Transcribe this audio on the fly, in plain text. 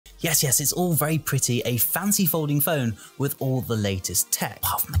Yes, it's all very pretty, a fancy folding phone with all the latest tech,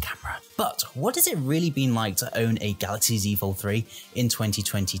 apart from the camera. But what has it really been like to own a Galaxy Z Fold 3 in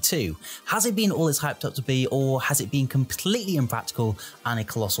 2022? Has it been all it's hyped up to be, or has it been completely impractical and a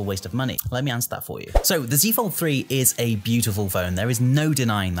colossal waste of money? Let me answer that for you. So the Z Fold 3 is a beautiful phone, there is no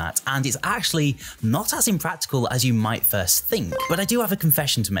denying that, and it's actually not as impractical as you might first think. But I do have a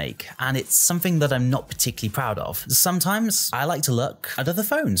confession to make, and it's something that I'm not particularly proud of. Sometimes I like to look at other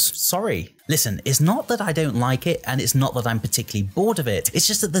phones. Sorry. Listen, it's not that I don't like it, and it's not that I'm particularly bored of it. It's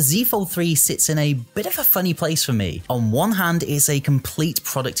just that the Z Fold 3 sits in a bit of a funny place for me. On one hand, it's a complete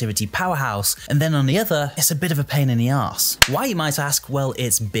productivity powerhouse, and then on the other, it's a bit of a pain in the arse. Why, you might ask? Well,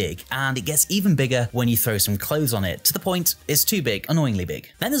 it's big, and it gets even bigger when you throw some clothes on it, to the point it's too big, annoyingly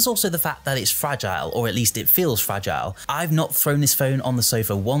big. Then there's also the fact that it's fragile, or at least it feels fragile. I've not thrown this phone on the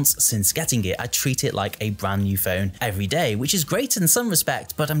sofa once since getting it. I treat it like a brand new phone every day, which is great in some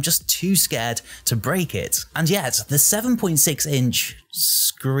respect, but I'm just too scared to break it. And yet, the 7.6-inch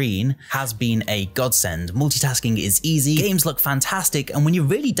screen has been a godsend. Multitasking is easy, games look fantastic, and when you're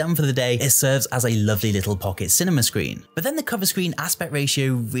really done for the day, it serves as a lovely little pocket cinema screen. But then the cover screen aspect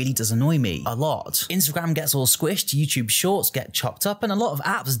ratio really does annoy me a lot. Instagram gets all squished, YouTube Shorts get chopped up, and a lot of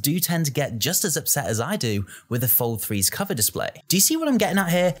apps do tend to get just as upset as I do with the Fold 3's cover display. Do you see what I'm getting at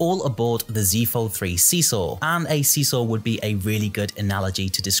here? All aboard the Z Fold 3 seesaw, and a seesaw would be a really good analogy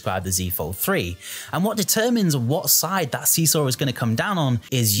to describe the Z Fold 3. And what determines what side that seesaw is going to come down on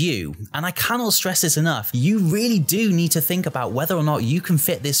is you. And I cannot stress this enough. You really do need to think about whether or not you can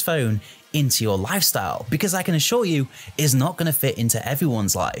fit this phone into your lifestyle, because I can assure you it's not going to fit into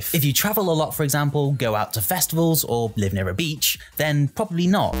everyone's life. If you travel a lot, for example, go out to festivals or live near a beach, then probably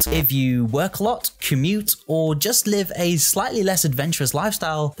not. If you work a lot, commute, or just live a slightly less adventurous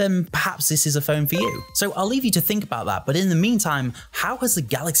lifestyle, then perhaps this is a phone for you. So I'll leave you to think about that, but in the meantime, how has the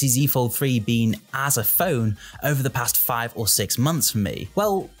Galaxy Z Fold 3 been as a phone over the past 5 or 6 months for me?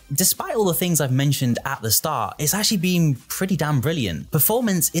 Well, despite all the things I've mentioned at the start, it's actually been pretty damn brilliant.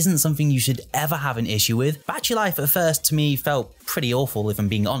 Performance isn't something you should ever have an issue with. Battery life at first to me felt pretty awful if I'm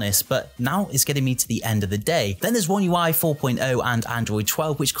being honest, but now it's getting me to the end of the day. Then there's One UI 4.0 and Android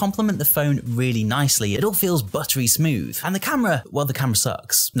 12 which complement the phone really nicely. It all feels buttery smooth. And the camera, well, the camera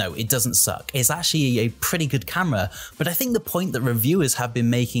sucks. No, it doesn't suck. It's actually a pretty good camera, but I think the point that reviewers have been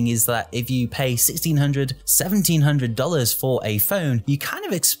making is that if you pay $1,600, $1,700 for a phone, you kind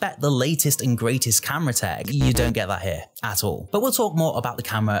of expect the latest and greatest camera tech. You don't get that here at all. But we'll talk more about the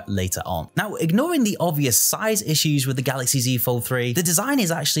camera later on. Now, ignoring the obvious size issues with the Galaxy Z Fold 3, the design is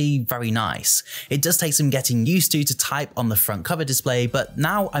actually very nice. It does take some getting used to type on the front cover display, but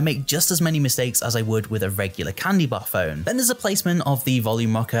now I make just as many mistakes as I would with a regular candy bar phone. Then there's the placement of the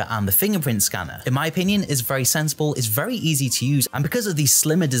volume rocker and the fingerprint scanner. In my opinion, it's very sensible, it's very easy to use, and because of the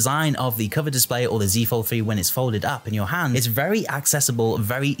slimmer design of the cover display or the Z Fold 3 when it's folded up in your hand, it's very accessible,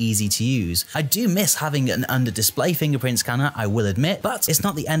 very easy to use. I do miss having an under display fingerprint scanner, I will admit, but it's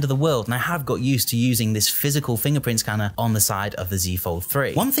not the end of the world, and I have got used to using this physical fingerprint scanner on the side of the Z Fold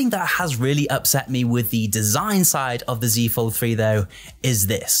 3. One thing that has really upset me with the design side of the Z Fold 3 though is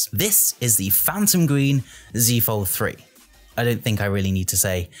this. This is the Phantom Green Z Fold 3. I don't think I really need to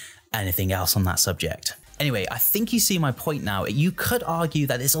say anything else on that subject. Anyway, I think you see my point now. You could argue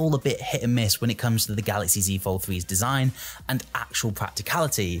that it's all a bit hit and miss when it comes to the Galaxy Z Fold 3's design and actual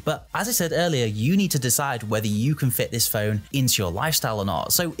practicality, but as I said earlier, you need to decide whether you can fit this phone into your lifestyle or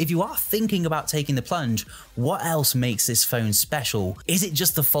not. So if you are thinking about taking the plunge, what else makes this phone special? Is it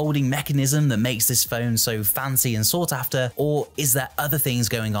just the folding mechanism that makes this phone so fancy and sought after, or is there other things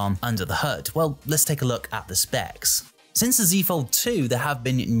going on under the hood? Well, let's take a look at the specs. Since the Z Fold 2, there have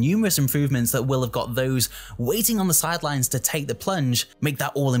been numerous improvements that will have got those waiting on the sidelines to take the plunge make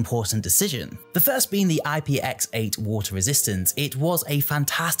that all-important decision. The first being the IPX8 water resistance. It was a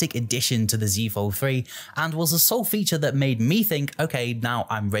fantastic addition to the Z Fold 3 and was the sole feature that made me think, okay, now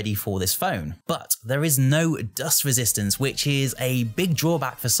I'm ready for this phone. But there is no dust resistance, which is a big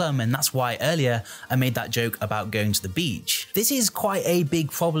drawback for some, and that's why earlier I made that joke about going to the beach. This is quite a big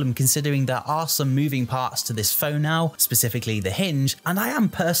problem considering there are some moving parts to this phone now, specifically the hinge, and I am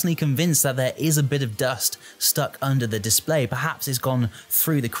personally convinced that there is a bit of dust stuck under the display. Perhaps it's gone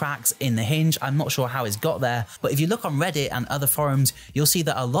through the cracks in the hinge. I'm not sure how it's got there, but if you look on Reddit and other forums, you'll see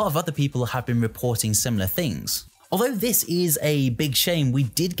that a lot of other people have been reporting similar things. Although this is a big shame, we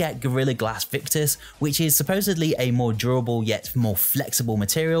did get Gorilla Glass Victus, which is supposedly a more durable yet more flexible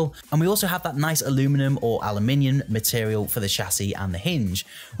material, and we also have that nice aluminum or aluminium material for the chassis and the hinge,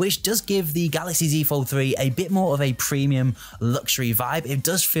 which does give the Galaxy Z Fold 3 a bit more of a premium luxury vibe. It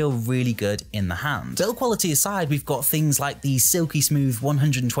does feel really good in the hand. Build quality aside, we've got things like the silky smooth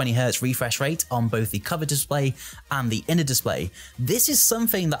 120Hz refresh rate on both the cover display and the inner display. This is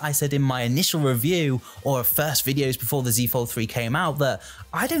something that I said in my initial review or first videos before the Z Fold 3 came out that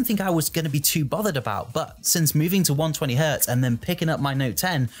I don't think I was going to be too bothered about, but since moving to 120Hz and then picking up my Note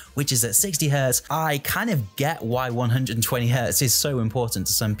 10, which is at 60Hz, I kind of get why 120Hz is so important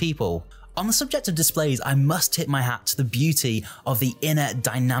to some people. On the subject of displays, I must tip my hat to the beauty of the inner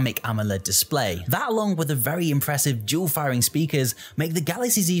dynamic AMOLED display. That, along with the very impressive dual firing speakers, make the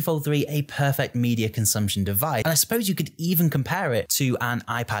Galaxy Z Fold 3 a perfect media consumption device, and I suppose you could even compare it to an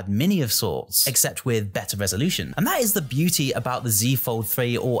iPad mini of sorts, except with better resolution. And that is the beauty about the Z Fold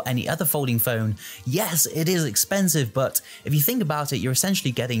 3 or any other folding phone. Yes, it is expensive, but if you think about it, you're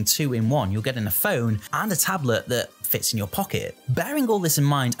essentially getting two in one. You're getting a phone and a tablet that fits in your pocket. Bearing all this in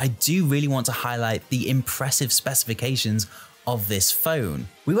mind, I do really want to highlight the impressive specifications of this phone.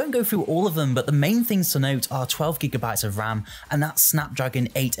 We won't go through all of them, but the main things to note are 12GB of RAM and that Snapdragon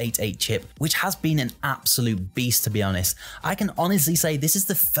 888 chip, which has been an absolute beast, to be honest. I can honestly say this is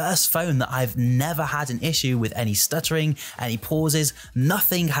the first phone that I've never had an issue with any stuttering, any pauses.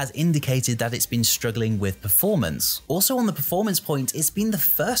 Nothing has indicated that it's been struggling with performance. Also, on the performance point, it's been the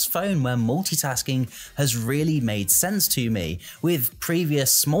first phone where multitasking has really made sense to me. With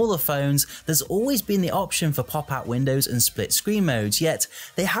previous smaller phones, there's always been the option for pop-out windows and split screen modes, yet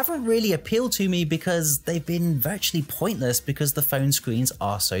they haven't really appealed to me because they've been virtually pointless because the phone screens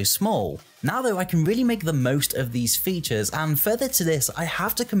are so small. Now though, I can really make the most of these features, and further to this, I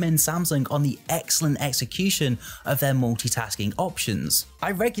have to commend Samsung on the excellent execution of their multitasking options.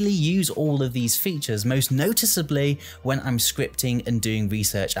 I regularly use all of these features, most noticeably when I'm scripting and doing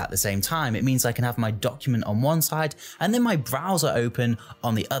research at the same time. It means I can have my document on one side and then my browser open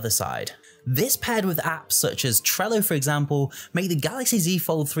on the other side. This, paired with apps such as Trello, for example, make the Galaxy Z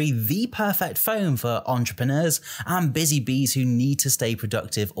Fold 3 the perfect phone for entrepreneurs and busy bees who need to stay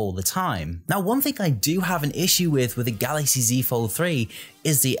productive all the time. Now, one thing I do have an issue with the Galaxy Z Fold 3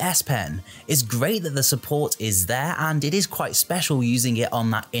 is the S Pen. It's great that the support is there, and it is quite special using it on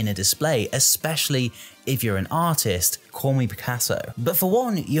that inner display, especially if you're an artist. Call me Picasso. But for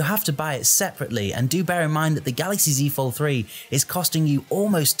one, you have to buy it separately, and do bear in mind that the Galaxy Z Fold 3 is costing you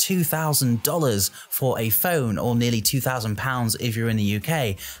almost $2,000 for a phone, or nearly £2,000 if you're in the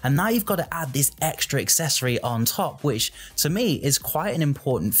UK, and now you've got to add this extra accessory on top, which to me is quite an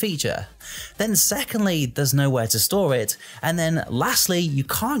important feature. Then secondly, there's nowhere to store it, and then lastly, you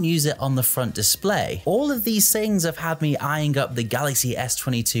can't use it on the front display. All of these things have had me eyeing up the Galaxy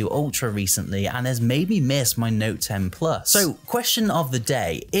S24 Ultra recently, and has made me miss my Note 10 Plus. So, question of the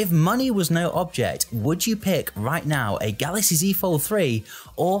day: if money was no object, would you pick right now a Galaxy Z Fold 3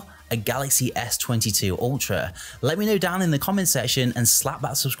 or a Galaxy S24 Ultra? Let me know down in the comment section and slap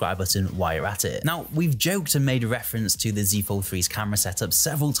that subscribe button while you're at it. Now, we've joked and made reference to the Z Fold 3's camera setup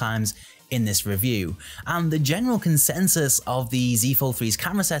several times in this review, and the general consensus of the Z Fold 3's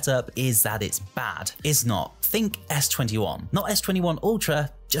camera setup is that it's bad. It's not. Think S21. Not S21 Ultra,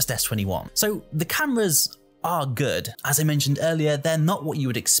 just S21. So the cameras are good. As I mentioned earlier, they're not what you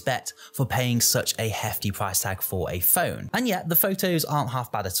would expect for paying such a hefty price tag for a phone. And yet the photos aren't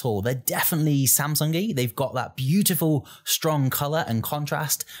half bad at all. They're definitely Samsung-y. They've got that beautiful, strong color and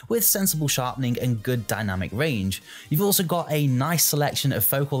contrast with sensible sharpening and good dynamic range. You've also got a nice selection of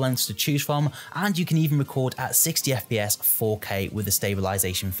focal lengths to choose from, and you can even record at 60 FPS 4K with the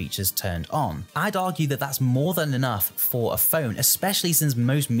stabilization features turned on. I'd argue that that's more than enough for a phone, especially since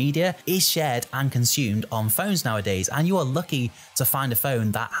most media is shared and consumed on phones nowadays, and you are lucky to find a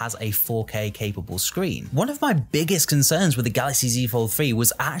phone that has a 4K capable screen. One of my biggest concerns with the Galaxy Z Fold 3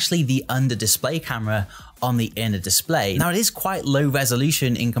 was actually the under display camera on the inner display. Now, it is quite low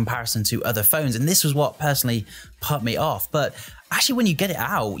resolution in comparison to other phones, and this was what personally put me off, but actually when you get it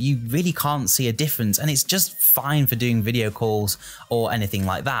out, you really can't see a difference, and it's just fine for doing video calls or anything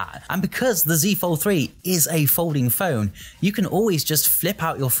like that. And because the Z Fold 3 is a folding phone, you can always just flip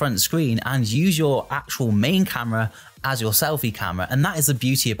out your front screen and use your actual main camera as your selfie camera, and that is the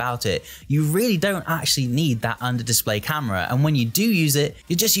beauty about it. You really don't actually need that under display camera, and when you do use it,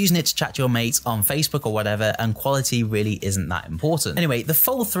 you're just using it to chat to your mates on Facebook or whatever, and quality really isn't that important. Anyway, the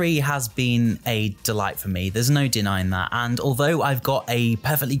Fold 3 has been a delight for me, there's no denying that, and although I've got a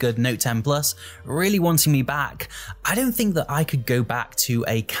perfectly good Note 10 Plus really wanting me back, I don't think that I could go back to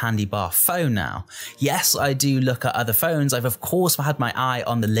a candy bar phone now. Yes, I do look at other phones. I've of course had my eye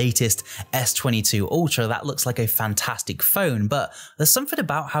on the latest S24 Ultra. That looks like a fantastic phone, but there's something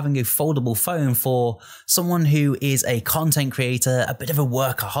about having a foldable phone for someone who is a content creator, a bit of a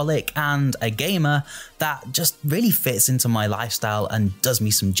workaholic and a gamer that just really fits into my lifestyle and does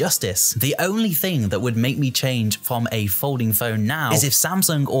me some justice. The only thing that would make me change from a folding phone now is if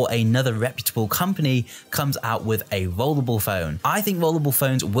Samsung or another reputable company comes out with a rollable phone. I think rollable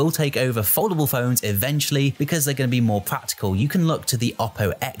phones will take over foldable phones eventually because they're going to be more practical. You can look to the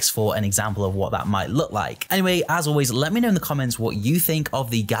Oppo X for an example of what that might look like. Anyway, as always, let me know in the comments what you think of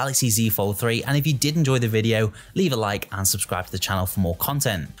the Galaxy Z Fold 3, and if you did enjoy the video, leave a like and subscribe to the channel for more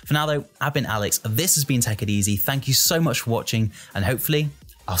content. For now though, I've been Alex, this has been Take It Easy, thank you so much for watching, and hopefully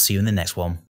I'll see you in the next one.